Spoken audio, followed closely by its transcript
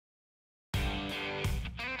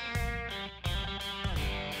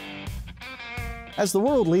As the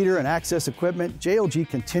world leader in access equipment, JLG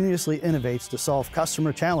continuously innovates to solve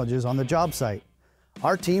customer challenges on the job site.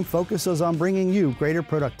 Our team focuses on bringing you greater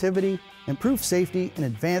productivity, improved safety, and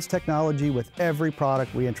advanced technology with every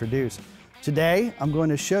product we introduce. Today, I'm going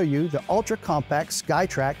to show you the Ultra-Compact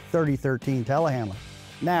SkyTrak 3013 Telehandler.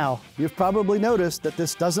 Now, you've probably noticed that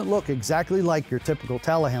this doesn't look exactly like your typical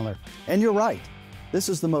telehandler, and you're right. This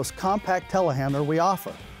is the most compact telehandler we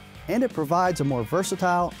offer, and it provides a more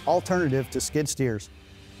versatile alternative to skid steers.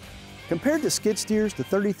 Compared to skid steers, the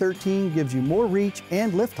 3013 gives you more reach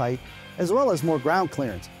and lift height, as well as more ground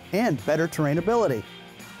clearance and better terrainability.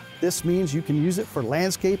 This means you can use it for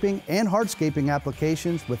landscaping and hardscaping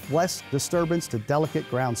applications with less disturbance to delicate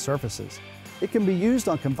ground surfaces. It can be used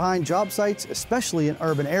on confined job sites, especially in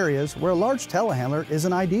urban areas where a large telehandler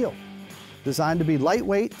isn't ideal. Designed to be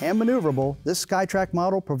lightweight and maneuverable, this SkyTrak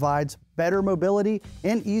model provides better mobility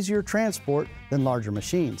and easier transport than larger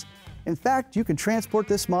machines. In fact, you can transport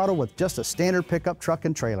this model with just a standard pickup truck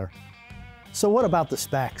and trailer. So what about the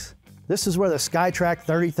specs? This is where the SkyTrak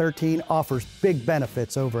 3013 offers big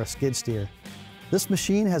benefits over a skid steer. This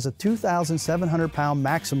machine has a 2,700 pound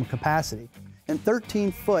maximum capacity and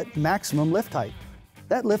 13-foot maximum lift height.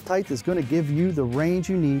 That lift height is going to give you the range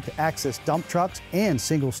you need to access dump trucks and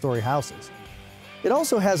single-story houses. It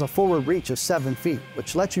also has a forward reach of 7 feet,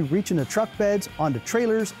 which lets you reach into truck beds, onto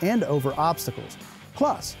trailers, and over obstacles.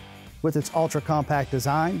 Plus, with its ultra-compact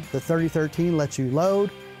design, the 3013 lets you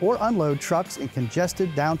load or unload trucks in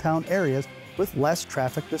congested downtown areas with less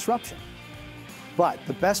traffic disruption. But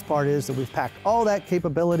the best part is that we've packed all that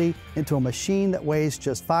capability into a machine that weighs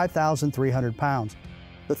just 5,300 pounds.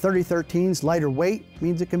 The 3013's lighter weight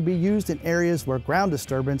means it can be used in areas where ground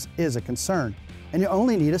disturbance is a concern, and you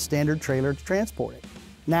only need a standard trailer to transport it.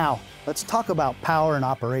 Now, let's talk about power and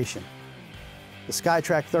operation. The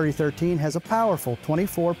SkyTrak 3013 has a powerful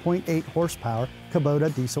 24.8 horsepower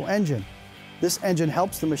Kubota diesel engine. This engine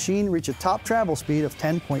helps the machine reach a top travel speed of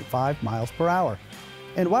 10.5 miles per hour.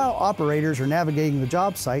 And while operators are navigating the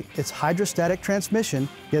job site, its hydrostatic transmission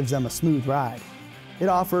gives them a smooth ride. It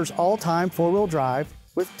offers all-time four-wheel drive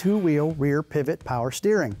with two-wheel rear pivot power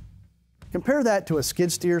steering. Compare that to a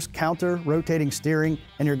skid steer's counter-rotating steering,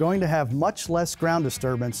 and you're going to have much less ground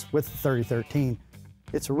disturbance with the 3013.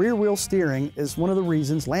 Its rear-wheel steering is one of the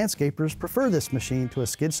reasons landscapers prefer this machine to a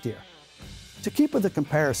skid steer. To keep with the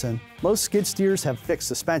comparison, most skid steers have fixed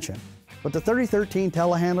suspension, but the 3013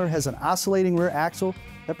 telehandler has an oscillating rear axle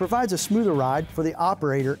that provides a smoother ride for the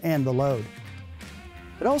operator and the load.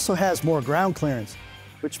 It also has more ground clearance,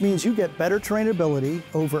 which means you get better terrainability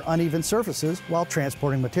over uneven surfaces while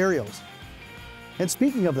transporting materials. And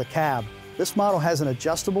speaking of the cab, this model has an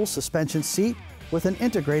adjustable suspension seat with an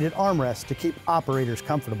integrated armrest to keep operators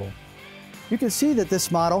comfortable. You can see that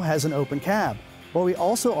this model has an open cab, but we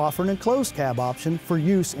also offer an enclosed cab option for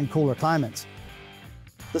use in cooler climates.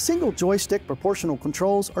 The single joystick proportional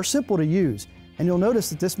controls are simple to use, and you'll notice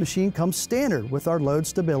that this machine comes standard with our load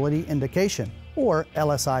stability indication, or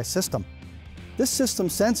LSI system. This system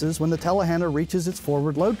senses when the telehandler reaches its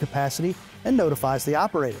forward load capacity and notifies the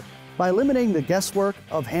operator. By eliminating the guesswork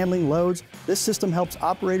of handling loads, this system helps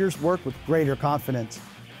operators work with greater confidence.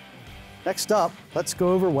 Next up, let's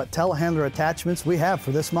go over what telehandler attachments we have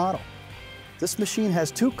for this model. This machine has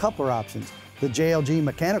two coupler options, the JLG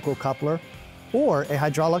mechanical coupler or a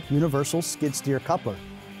hydraulic universal skid steer coupler.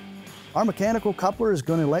 Our mechanical coupler is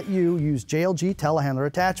going to let you use JLG telehandler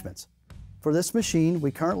attachments. For this machine,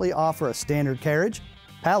 we currently offer a standard carriage,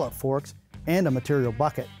 pallet forks, and a material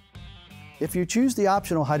bucket. If you choose the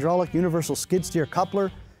optional hydraulic universal skid steer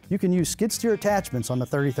coupler, you can use skid steer attachments on the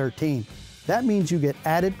 3013. That means you get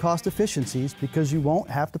added cost efficiencies because you won't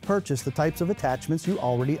have to purchase the types of attachments you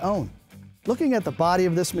already own. Looking at the body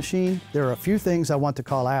of this machine, there are a few things I want to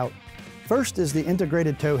call out. First is the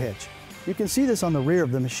integrated tow hitch. You can see this on the rear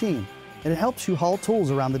of the machine, and it helps you haul tools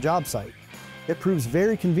around the job site. It proves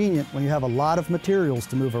very convenient when you have a lot of materials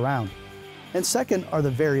to move around. And second are the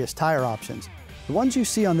various tire options. The ones you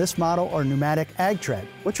see on this model are pneumatic ag tread,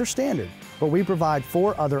 which are standard, but we provide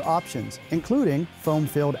 4 other options, including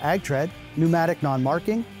foam-filled ag tread, pneumatic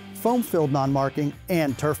non-marking, foam-filled non-marking,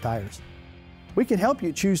 and turf tires. We can help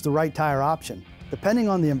you choose the right tire option, depending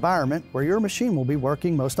on the environment where your machine will be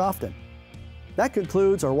working most often. That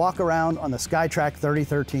concludes our walk around on the SkyTrak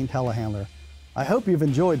 3013 telehandler. I hope you've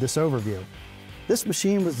enjoyed this overview. This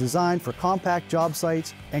machine was designed for compact job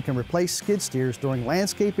sites and can replace skid steers during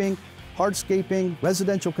landscaping, hardscaping,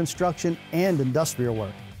 residential construction, and industrial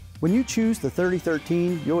work. When you choose the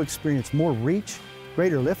 3013, you'll experience more reach,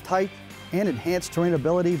 greater lift height, and enhanced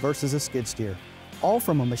terrainability versus a skid steer, all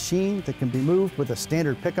from a machine that can be moved with a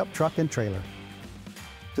standard pickup truck and trailer.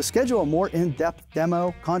 To schedule a more in-depth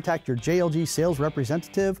demo, contact your JLG sales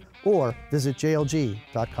representative or visit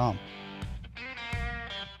jlg.com.